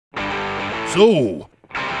So,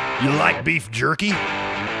 you like beef jerky?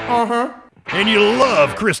 Uh-huh. And you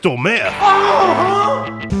love crystal meth?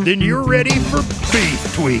 Uh-huh. Then you're ready for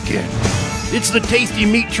beef tweaking. It's the tasty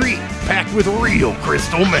meat treat packed with real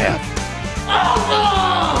crystal meth.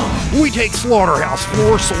 Uh-huh. We take slaughterhouse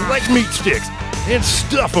floor select meat sticks and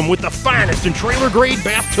stuff them with the finest in trailer-grade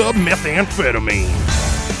bathtub methamphetamine.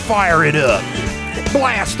 Fire it up,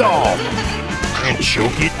 blast off, and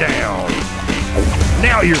choke it down.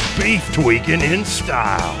 Now you're beef tweaking in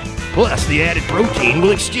style. Plus, the added protein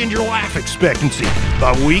will extend your life expectancy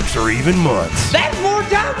by weeks or even months. That's more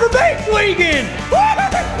time for beef tweaking!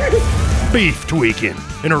 Beef tweaking,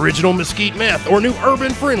 an original mesquite meth or new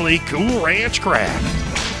urban-friendly Cool Ranch crack.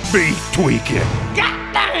 Beef tweaking.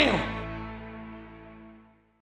 God damn!